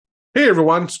Hey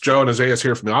everyone, it's Joe and Isaias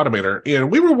here from the Automator,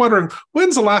 and we were wondering,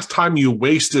 when's the last time you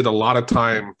wasted a lot of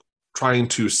time trying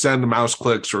to send mouse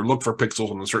clicks or look for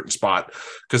pixels in a certain spot?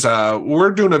 Because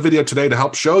we're doing a video today to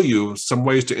help show you some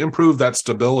ways to improve that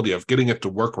stability of getting it to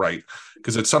work right,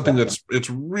 because it's something it's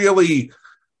really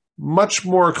much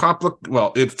more complicated.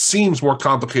 Well, it seems more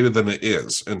complicated than it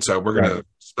is, and so we're going to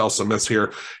spell some myths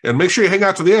here, and make sure you hang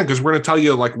out to the end because we're going to tell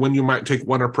you like when you might take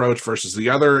one approach versus the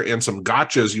other, and some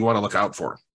gotchas you want to look out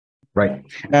for. Right.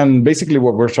 And basically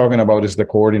what we're talking about is the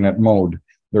coordinate mode.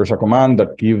 There's a command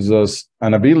that gives us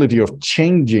an ability of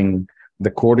changing the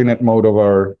coordinate mode of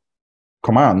our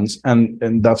commands.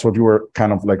 And that's what you were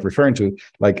kind of like referring to.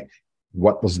 Like,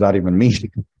 what does that even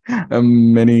mean? A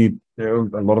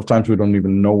lot of times we don't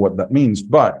even know what that means.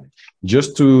 But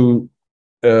just to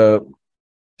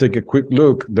take a quick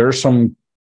look, there's some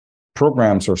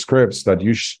programs or scripts that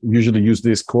usually use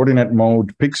this coordinate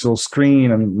mode, pixel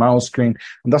screen and mouse screen.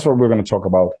 And that's what we're going to talk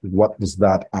about. What does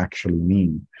that actually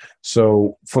mean?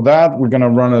 So for that, we're going to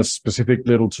run a specific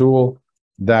little tool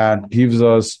that gives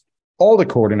us all the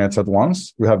coordinates at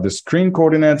once. We have the screen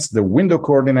coordinates, the window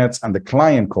coordinates, and the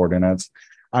client coordinates.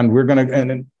 And we're going to,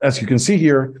 and as you can see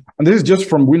here, and this is just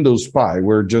from Windows Spy,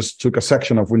 we just took a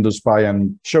section of Windows Spy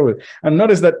and show it. And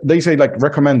notice that they say like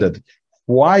recommended.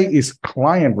 Why is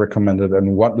client recommended,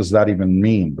 and what does that even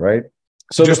mean, right?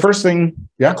 So just the first thing,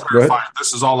 yeah, go ahead.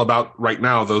 This is all about right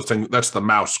now, those things, that's the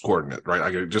mouse coordinate,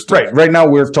 right? Right now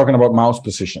we're talking about mouse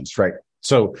positions, right?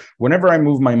 So whenever I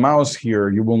move my mouse here,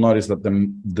 you will notice that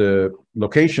the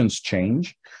locations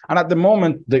change. And at the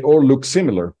moment, they all look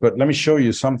similar. But let me show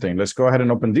you something. Let's go ahead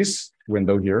and open this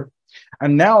window here.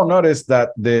 And now notice that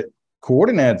the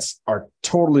coordinates are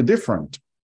totally different.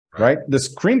 Right? The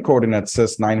screen coordinate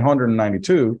says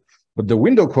 992, but the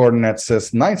window coordinate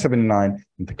says 979,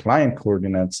 and the client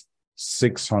coordinates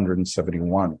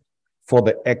 671 for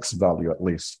the X value, at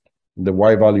least. The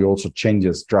Y value also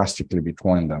changes drastically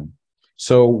between them.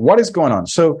 So what is going on?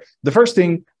 So the first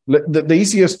thing, the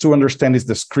easiest to understand is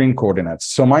the screen coordinates.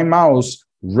 So my mouse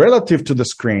relative to the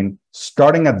screen,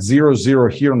 starting at 0, 0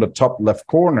 here on the top left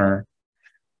corner,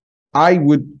 I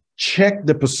would check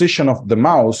the position of the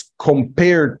mouse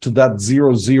compared to that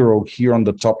 0, 0 here on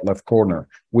the top left corner,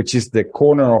 which is the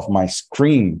corner of my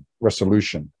screen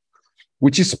resolution,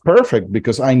 which is perfect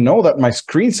because I know that my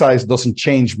screen size doesn't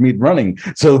change mid-running.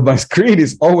 So my screen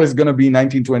is always going to be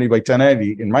 1920 by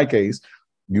 1080. In my case,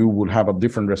 you will have a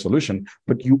different resolution,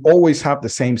 but you always have the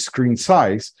same screen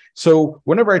size. So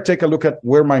whenever I take a look at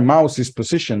where my mouse is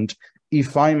positioned,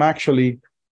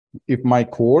 if my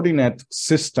coordinate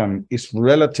system is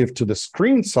relative to the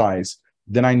screen size,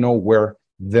 then I know where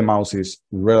the mouse is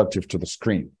relative to the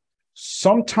screen.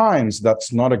 Sometimes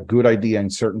that's not a good idea in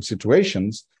certain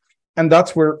situations, and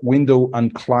that's where window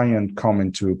and client come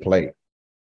into play.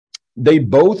 They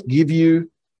both give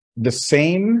you the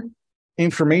same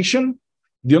information.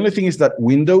 The only thing is that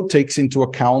window takes into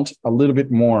account a little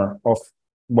bit more of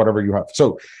whatever you have.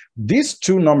 So these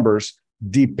two numbers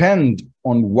depend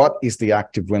on what is the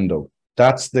active window.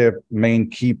 That's the main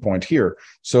key point here.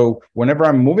 So whenever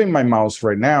I'm moving my mouse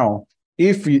right now,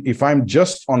 if I'm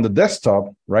just on the desktop,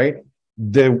 right,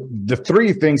 the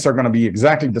three things are going to be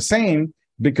exactly the same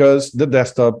because the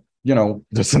desktop,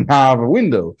 doesn't have a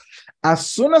window. As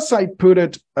soon as I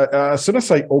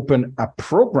open a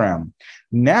program,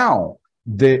 now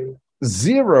the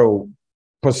 0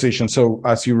 position. So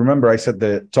as you remember, I said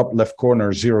the top left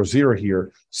corner 0, 0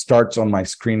 here starts on my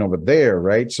screen over there,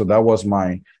 right? So that was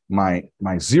my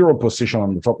 0 position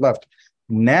on the top left.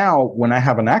 Now, when I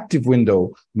have an active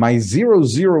window, my 0,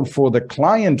 0 for the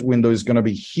client window is going to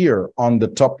be here on the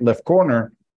top left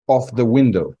corner of the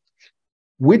window,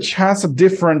 which has a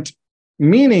different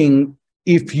meaning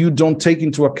if you don't take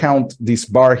into account this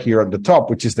bar here at the top,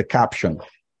 which is the caption,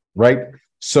 right?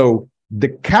 So the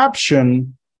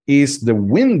caption is the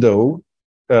window,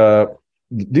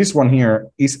 this one here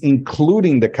is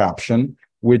including the caption,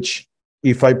 which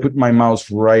if I put my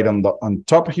mouse right on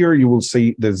top here, you will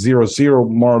see the 0, 0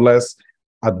 more or less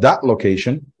at that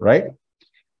location, right?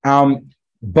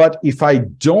 But if I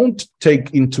don't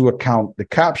take into account the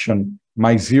caption,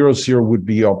 my 0, 0 would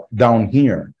be down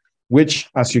here, which,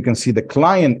 as you can see, the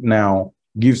client now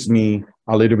gives me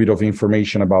a little bit of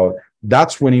information about.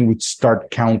 That's when it would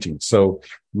start counting. So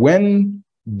when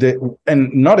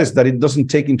and notice that it doesn't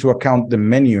take into account the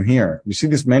menu here. You see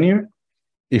this menu?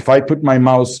 If I put my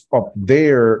mouse up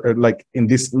there, like in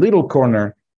this little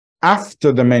corner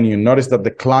after the menu, notice that the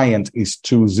client is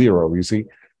 2, 0, you see?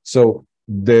 So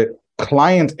the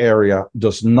client area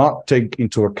does not take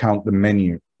into account the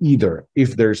menu either,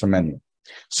 if there's a menu.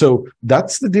 So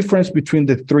that's the difference between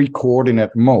the three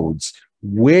coordinate modes.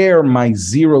 where my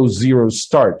 0, 0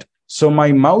 start. So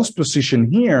my mouse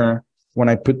position here, when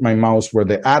I put my mouse where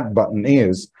the add button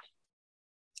is,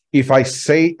 if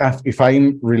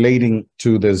I'm relating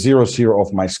to the 0, 0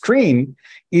 of my screen,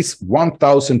 is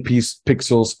 1,000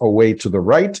 pixels away to the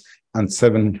right and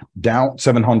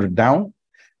 700 down.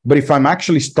 But if I'm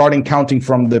actually starting counting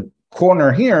from the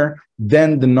corner here,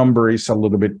 then the number is a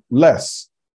little bit less.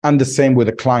 And the same with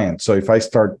the client. So if I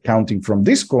start counting from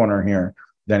this corner here,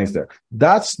 then it's there.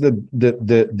 That's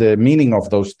the meaning of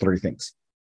those three things.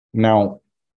 Now,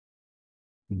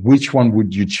 which one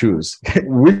would you choose?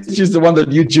 Which is the one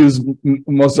that you choose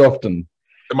most often?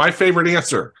 My favorite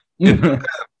answer. It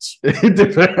depends. It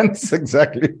depends,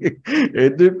 exactly.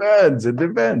 It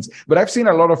depends. But I've seen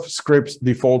a lot of scripts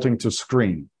defaulting to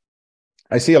screen.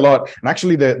 I see a lot. And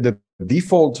actually, the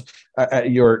default,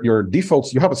 your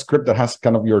defaults, you have a script that has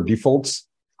kind of your defaults.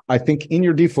 I think in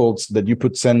your defaults that you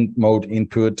put send mode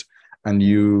input and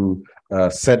you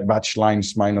set batch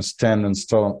lines -10 and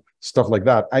stuff like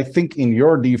that. I think in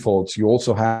your defaults, you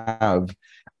also have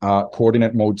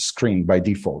coordinate mode screen by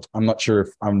default. I'm not sure if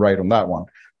I'm right on that one,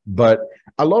 but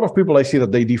a lot of people I see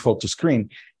that they default to screen.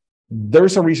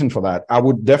 There's a reason for that. I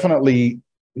would definitely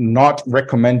not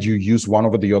recommend you use one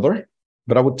over the other,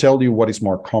 but I would tell you what is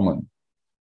more common.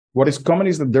 What is common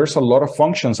is that there's a lot of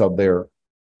functions out there,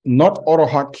 not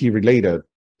AutoHotkey related,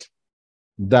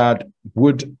 that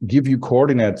would give you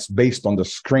coordinates based on the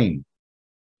screen.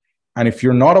 And if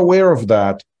you're not aware of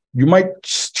that, you might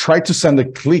try to send a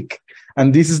click.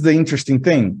 And this is the interesting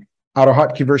thing.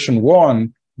 AutoHotkey version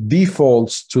 1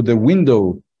 defaults to the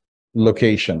window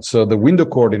location. So the window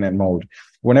coordinate mode.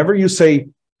 Whenever you say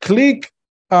click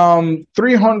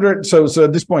 300, so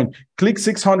at this point, click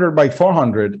 600 by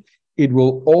 400, it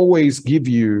will always give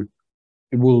you,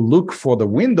 it will look for the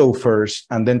window first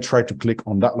and then try to click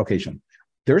on that location.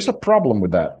 There's a problem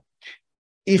with that.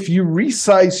 If you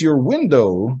resize your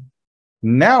window,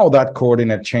 now that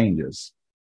coordinate changes.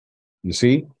 You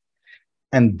see?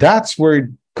 And that's where it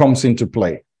comes into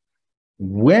play.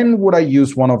 When would I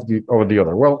use one of the or the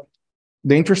other? Well,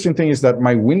 the interesting thing is that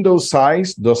my window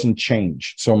size doesn't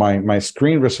change. So my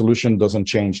screen resolution doesn't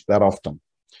change that often,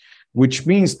 which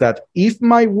means that if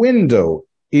my window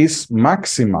is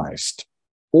maximized,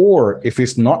 or if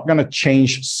it's not going to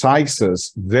change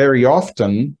sizes very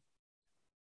often,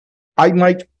 I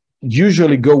might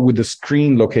usually go with the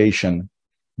screen location,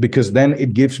 because then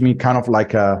it gives me kind of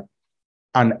like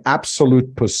an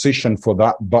absolute position for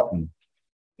that button,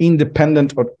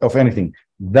 independent of anything.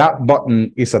 That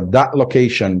button is at that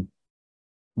location,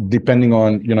 depending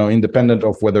on, independent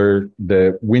of whether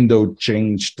the window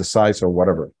changed the size or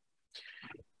whatever.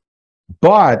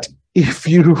 But if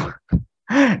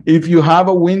you have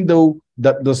a window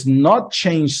that does not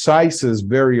change sizes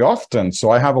very often, so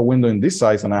I have a window in this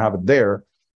size and I have it there,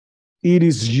 it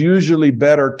is usually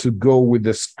better to go with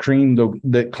the screen,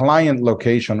 the client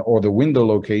location or the window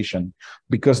location,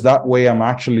 because that way I'm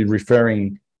actually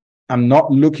I'm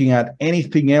not looking at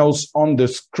anything else on the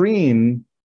screen.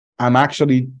 I'm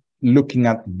actually looking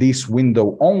at this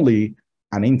window only,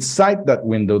 and inside that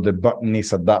window, the button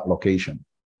is at that location.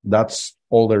 That's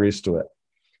all there is to it.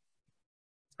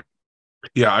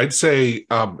 Yeah, I'd say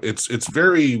it's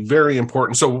very, very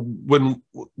important. So when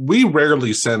we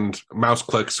rarely send mouse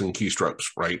clicks and keystrokes,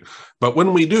 right? But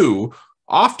when we do,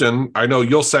 often I know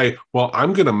you'll say, well,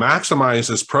 I'm going to maximize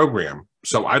this program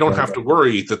so I don't have to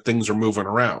worry that things are moving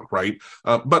around, right?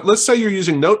 But let's say you're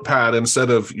using Notepad instead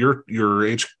of your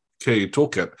HK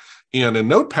toolkit. And in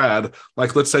Notepad,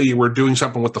 like let's say you were doing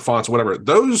something with the fonts, whatever,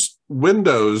 those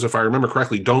windows, if I remember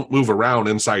correctly, don't move around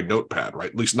inside Notepad, right?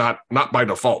 At least not by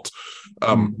default.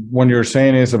 When you're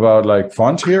saying is about like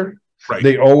fonts here, right?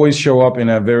 They always show up in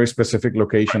a very specific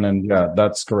location, and yeah,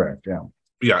 that's correct. Yeah.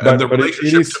 Yeah, and the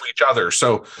relationship to each other.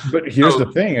 So, but here's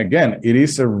the thing, again, it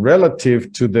is a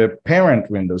relative to the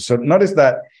parent window. So notice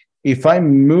that if I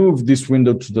move this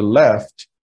window to the left,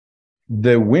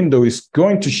 the window is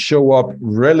going to show up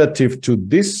relative to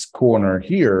this corner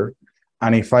here.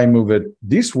 And if I move it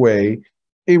this way,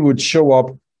 it would show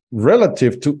up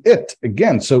relative to it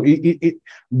again. So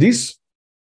this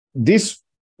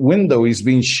window is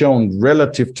being shown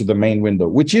relative to the main window,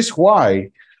 which is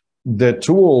why the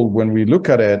tool, when we look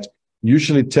at it,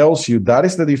 usually tells you that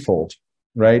is the default,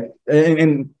 right?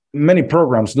 And many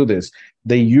programs do this.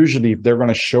 They usually, if they're going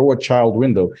to show a child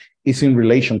window, it's in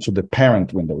relation to the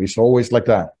parent window. It's always like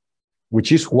that,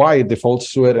 which is why it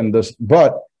defaults to it. And this,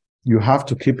 but you have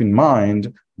to keep in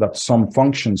mind that some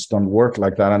functions don't work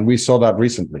like that. And we saw that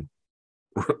recently.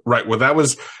 Right. Well, that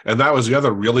was the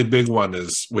other really big one,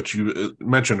 is which you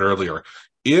mentioned earlier.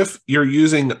 If you're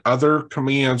using other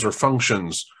commands or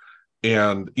functions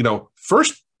And,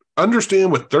 first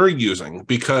understand what they're using,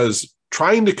 because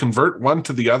trying to convert one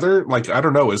to the other, like, I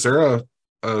don't know, is there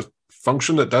a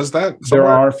function that does that somewhere?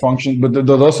 There are functions, but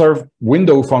those are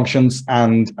window functions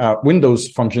and Windows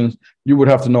functions. You would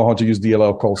have to know how to use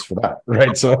DLL calls for that,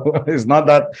 right? So it's not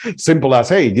that simple as,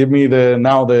 hey, give me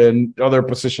the other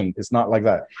position. It's not like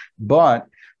that. But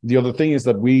the other thing is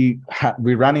that we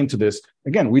ran into this.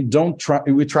 Again, we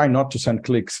try not to send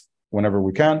clicks whenever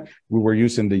we can. We were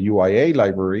using the UIA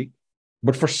library,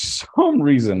 but for some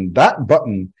reason, that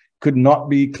button could not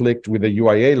be clicked with the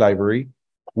UIA library.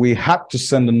 We had to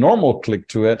send a normal click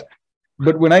to it.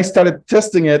 But when I started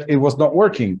testing it, it was not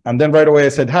working. And then right away I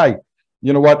said, hi,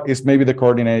 you know what? It's maybe the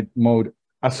coordinate mode.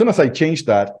 As soon as I changed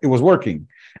that, it was working.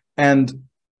 And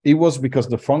it was because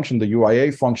the function, the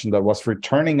UIA function that was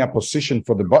returning a position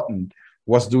for the button,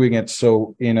 was doing it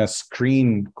so in a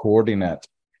screen coordinate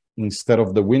instead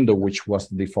of the window, which was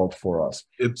the default for us.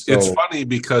 It's funny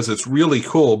because it's really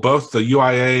cool. Both the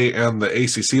UIA and the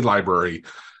ACC library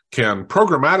can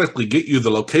programmatically get you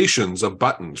the locations of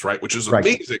buttons, right? Which is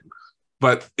amazing.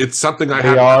 But it's something I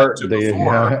haven't done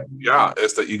before. Yeah,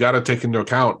 is that you got to take into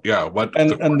account. Yeah,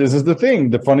 and this is the thing.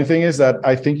 The funny thing is that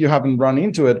I think you haven't run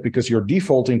into it because you're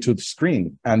defaulting to the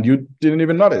screen, and you didn't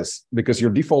even notice because you're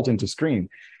defaulting to screen.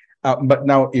 But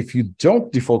now, if you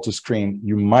don't default to screen,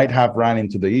 you might have ran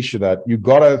into the issue that you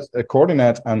got a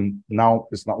coordinate and now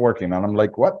it's not working. And I'm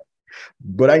like, what?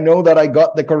 But I know that I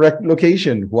got the correct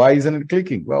location. Why isn't it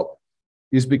clicking? Well,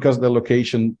 it's because the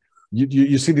location,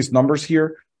 you see these numbers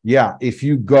here. Yeah, if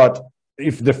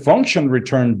the function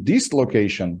returned this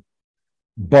location,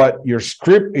 but your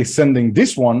script is sending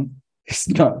this one, it's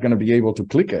not going to be able to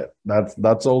click it.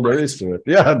 That's all there is to it.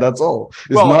 Yeah, that's all.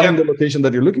 It's not in the location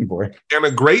that you're looking for. And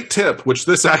a great tip, which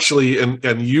this actually,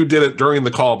 and you did it during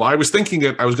the call, but I was thinking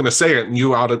it, I was going to say it, and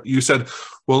you said,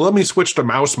 well, let me switch to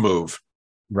mouse move.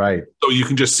 Right. So you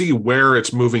can just see where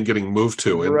it's getting moved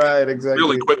to. And right, exactly.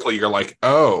 Really quickly, you're like,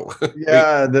 oh.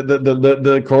 Yeah,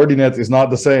 the coordinate is not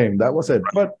the same. That was it.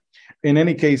 But in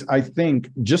any case, I think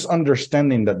just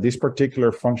understanding that this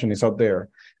particular function is out there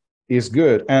is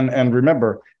good. And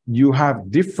remember, you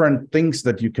have different things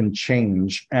that you can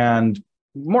change. And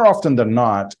more often than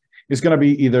not, it's going to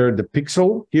be either the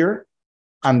pixel here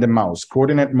and the mouse,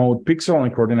 coordinate mode pixel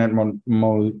and coordinate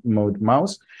mode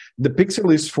mouse. The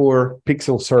pixel is for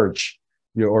pixel search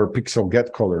or pixel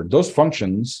get color. Those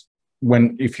functions,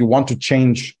 if you want to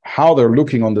change how they're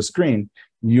looking on the screen,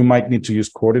 you might need to use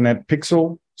coordinate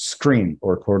pixel screen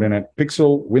or coordinate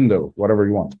pixel window, whatever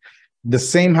you want. The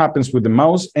same happens with the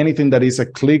mouse. Anything that is a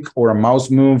click or a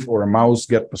mouse move or a mouse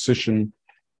get position,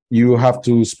 you have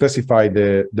to specify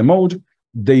the mode.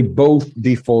 They both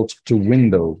default to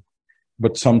window,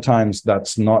 but sometimes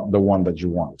that's not the one that you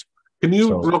want. Can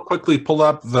you real quickly pull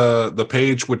up the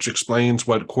page which explains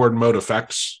what CoordMode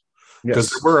affects? Because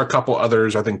there were a couple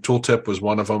others. I think Tooltip was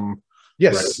one of them.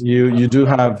 Yes, right? You do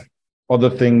have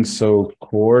other things. So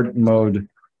CoordMode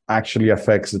actually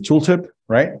affects the tooltip,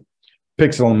 right?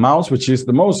 Pixel mouse, which is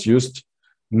the most used.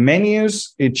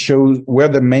 Menus, it shows where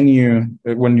the menu,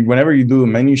 whenever you do a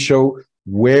menu show,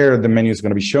 where the menu is going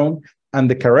to be shown. And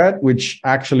the caret, which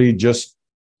actually just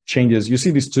changes. You see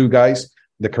these two guys,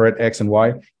 the caret X and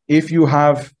Y. If you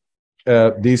have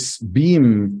this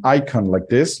beam icon like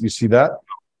this, you see that?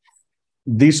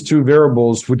 These two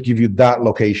variables would give you that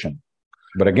location.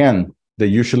 But again, they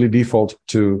usually default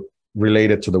to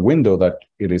related to the window that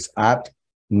it is at,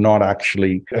 not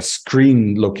actually a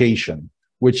screen location,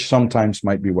 which sometimes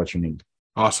might be what you need.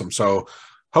 Awesome. So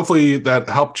hopefully that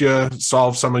helped you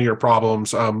solve some of your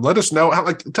problems. Let us know.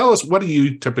 Tell us, what do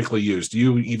you typically use? Do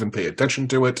you even pay attention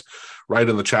to it? Write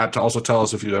in the chat to also tell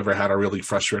us if you ever had a really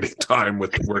frustrating time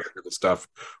with working with the stuff.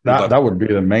 That would be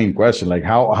the main question. Like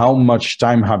how much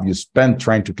time have you spent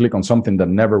trying to click on something that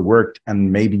never worked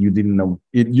and maybe you didn't know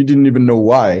you didn't even know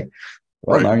why?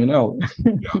 Well, now you know.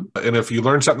 Yeah. And if you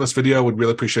learned something in this video, we'd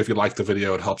really appreciate if you like the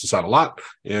video. It helps us out a lot.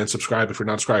 And subscribe if you're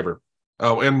not a subscriber.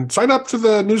 Oh, and sign up to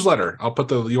the newsletter. I'll put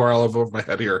the URL over my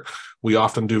head here. We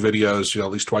often do videos,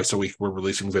 at least twice a week. We're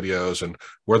releasing videos, and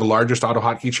we're the largest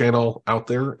AutoHotkey channel out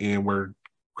there, and we're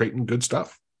creating good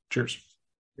stuff. Cheers.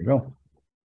 There you go.